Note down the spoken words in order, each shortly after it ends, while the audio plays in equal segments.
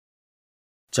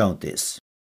34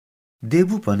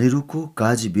 देवु पनेरुको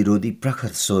काजी विरोधी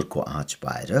प्रखर स्वरको आँच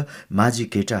पाएर माझी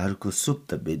केटाहरूको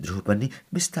सुप्त विद्रोह पनि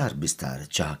बिस्तार बिस्तार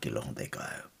चहकिलो हुँदै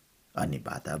गयो। अनि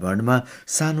वातावरणमा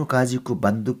सानो काजीको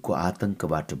बन्दुकको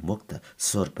आतंकबाट मुक्त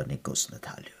स्वर पनि गुस्न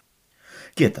थाल्यो।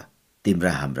 के त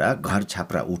तिम्रा हाम्रा घर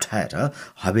छाप्रा उठाएर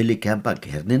हवेली क्याम्पमा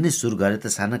घेर्ने नै सुरु गरे त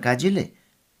साना काजीले?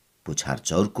 पुछार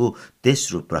चौरको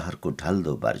तेस्रो प्रहरको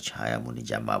ढल्दो बार छाया मुनि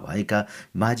जम्मा भएका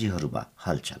माझीहरूमा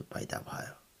हलचल पैदा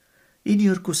भयो।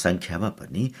 यिनीहरूको संख्यामा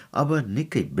पनि अब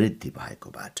निकै वृद्धि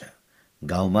भएकोबाट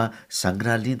गाउँमा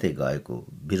सङ्ग्रालिँदै गएको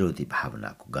विरोधी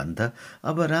भावनाको गन्ध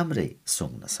अब राम्रै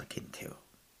सुँग्न सकिन्थ्यो।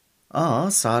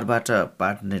 सहरबाट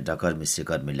पाट्ने डकर्मी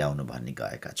सिकर्मी ल्याउनु भनी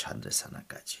गएका छन् रे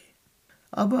सनकाजी।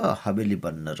 अब हवेली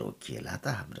बन्न रोकिएला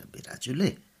त हाम्रा बिराजुले।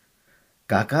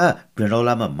 काका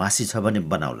पिँडौलामा मासी छ भने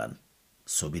बनाउलान्।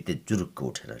 सोभिते जुरुक्क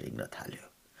उठेर रिङ्न थाल्यो।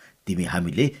 तिमी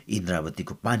हामीले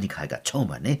इन्द्रावतीको पानी खाएका छौँ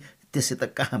भने त्यसै त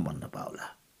कहाँ बन्न पाउला।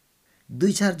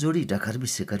 2-4 जोडी डकर्मी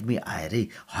सिकर्मी आएरै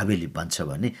हवेली बन्छ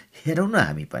भने हेरौँ न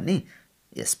हामी पनि।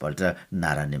 यसपल्ट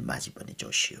नारायण माझी पनि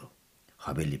जोसियो।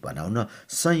 हवेली बनाउन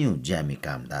 100 ज्यामी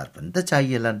कामदार पनि त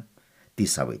चाहिएलान्। ती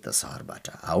सबै त सहरबाट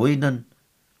आउनन्।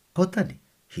 हो त नि,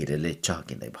 हिरेले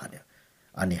चहकिँदै भन्यो।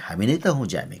 अनि हामी नै त हौँ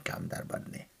ज्यामी कामदार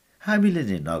बन्ने। हामीले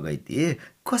नै नगइदिए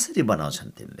कसरी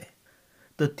बनाउँछन् तिनले?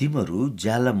 त तिमीहरू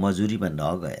ज्याला मजुरीमा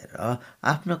नगएर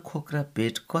आफ्ना खोक्रा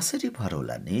पेट कसरी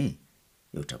भरौला नि?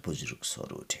 एउटा बुजुर्ग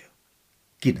स्वर उठ्यो।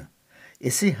 किन?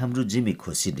 यसै हाम्रो जिम्मी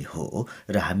खुसी नै हो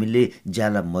र हामीले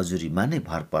ज्याला मजुरीमा नै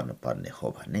भर पर्नु पर्ने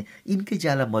हो भने यिनकै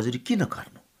ज्याला मजुरी किन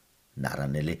गर्नु?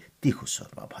 नारायणले तिखो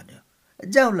स्वरमा भन्यो।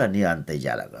 जाउला नि अन्तै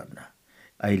ज्याला गर्न।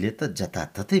 अहिले त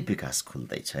जताततै विकास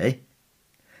खुल्दैछ है।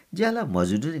 ज्याला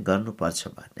मजुरी गर्नुपर्छ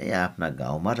भने आफ्ना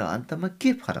गाउँमा र अन्तमा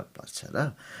के फरक पर्छ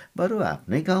र? बरु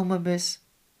आफ्नै गाउँमा बेस।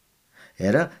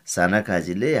 हेर, साना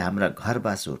काजीले हाम्रा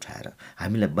घरबास उठाएर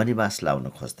हामीलाई बनिबास लाउन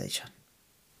खोज्दैछन्।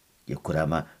 यो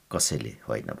कुरामा कसैले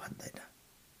होइन भन्दैन।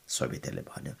 सोभितेले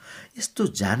भन्यो।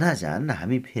 यस्तो जान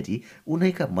हामी फेरि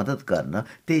उनैका मद्दत गर्न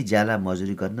त्यही ज्याला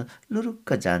मजुरी गर्न लुरुक्क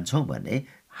जान्छौँ भने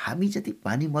हामी जति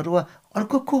पानी मरुवा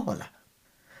अर्को को होला?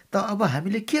 त अब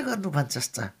हामीले के गर्नु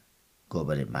भन्छस् त?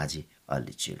 गोबरे माझी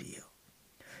अलि चिडियो।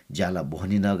 ज्याला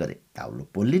बोहनी नगरे ताउलो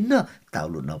पोल्लिन्न,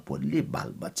 ताउलो नपोल्ली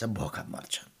बालबच्चा भोका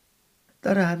मर्छन्।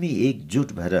 तर हामी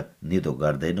एकजुट भएर निदो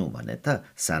गर्दैनौँ भने त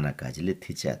साना काजीले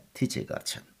थिचे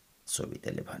गर्छन्,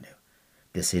 सोभितेले भन्यो।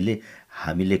 त्यसैले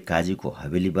हामीले काजीको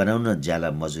हवेली बनाउन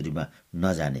ज्याला मजुरीमा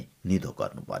नजाने निदो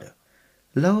गर्नु पर्यो।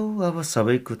 लौ अब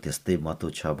सबैको त्यस्तै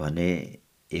मतो छ भने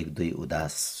 1-2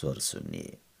 उदास स्वर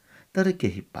सुनिए। तर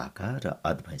केही पाका र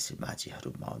अधभैँसी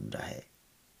माझीहरू मौन रहे।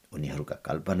 उनीहरूका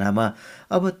कल्पनामा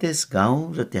अब त्यस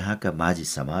गाउँ र त्यहाँका माझी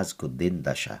समाजको दिन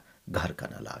दशा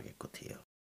घर्कन लागेको थियो।